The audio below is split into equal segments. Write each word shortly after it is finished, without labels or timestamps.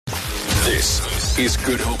This is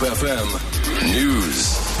Good Hope FM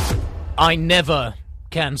News. I never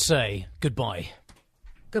can say goodbye.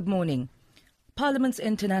 Good morning. Parliament's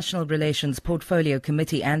International Relations Portfolio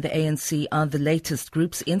Committee and the ANC are the latest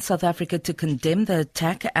groups in South Africa to condemn the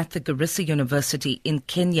attack at the Garissa University in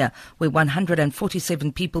Kenya, where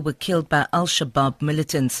 147 people were killed by Al-Shabaab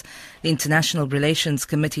militants. The International Relations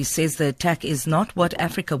Committee says the attack is not what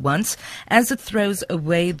Africa wants, as it throws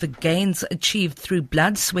away the gains achieved through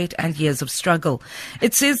blood, sweat and years of struggle.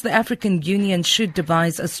 It says the African Union should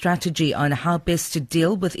devise a strategy on how best to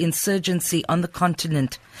deal with insurgency on the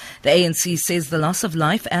continent. The ANC says the loss of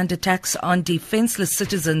life and attacks on defenseless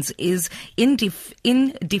citizens is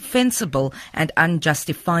indefensible and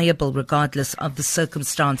unjustifiable regardless of the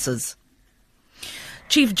circumstances.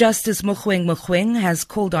 Chief Justice Mogoeng has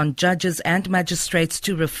called on judges and magistrates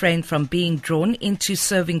to refrain from being drawn into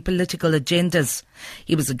serving political agendas.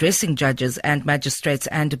 He was addressing judges and magistrates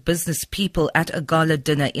and business people at a gala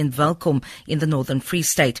dinner in Welkom in the Northern Free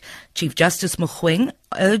State. Chief Justice Mogoeng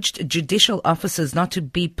urged judicial officers not to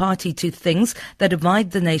be party to things that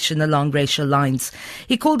divide the nation along racial lines.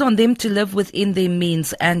 He called on them to live within their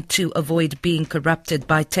means and to avoid being corrupted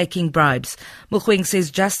by taking bribes. Mogoeng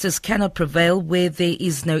says justice cannot prevail where there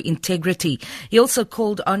is no integrity. He also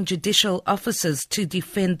called on judicial officers to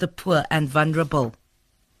defend the poor and vulnerable.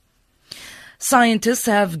 Scientists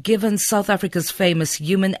have given South Africa's famous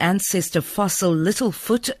human ancestor fossil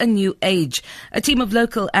Littlefoot a new age. A team of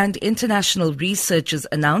local and international researchers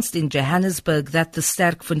announced in Johannesburg that the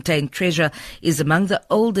Sterkfontein treasure is among the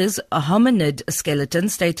oldest hominid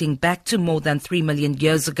skeletons dating back to more than 3 million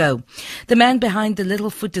years ago. The man behind the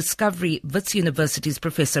Littlefoot discovery, Wits University's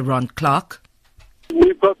Professor Ron Clark.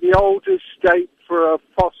 We've got the oldest date for a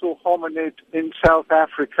fossil hominid in South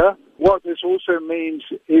Africa. What this also means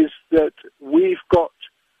is that we've got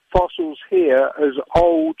fossils here as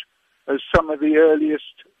old as some of the earliest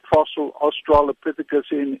fossil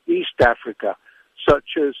Australopithecus in East Africa,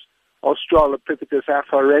 such as Australopithecus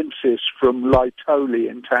afarensis from Laetoli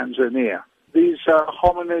in Tanzania. These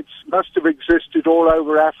hominids must have existed all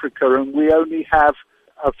over Africa, and we only have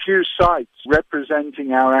a few sites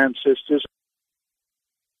representing our ancestors.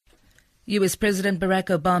 U.S. President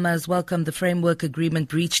Barack Obama has welcomed the framework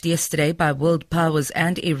agreement reached yesterday by world powers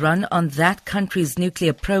and Iran on that country's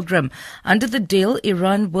nuclear program. Under the deal,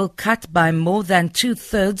 Iran will cut by more than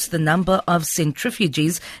 2/3 the number of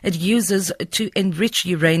centrifuges it uses to enrich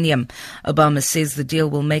uranium. Obama says the deal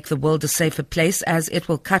will make the world a safer place as it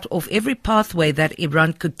will cut off every pathway that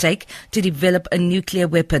Iran could take to develop a nuclear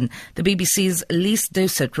weapon. The BBC's Lise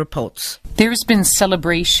Doucet reports. There has been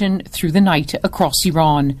celebration through the night across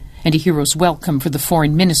Iran, and a hero's welcome for the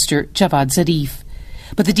Foreign Minister, Javad Zarif.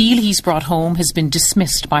 But the deal he's brought home has been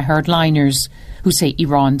dismissed by hardliners, who say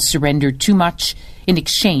Iran surrendered too much in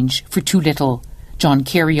exchange for too little. John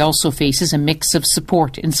Kerry also faces a mix of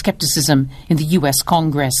support and scepticism in the US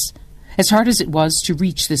Congress. As hard as it was to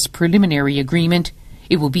reach this preliminary agreement,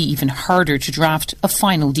 it will be even harder to draft a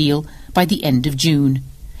final deal by the end of June.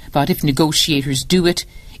 But if negotiators do it,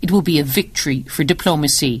 it will be a victory for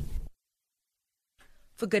diplomacy.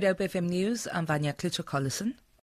 For Good Hope FM News, I'm Vanya Klitschko-Collison.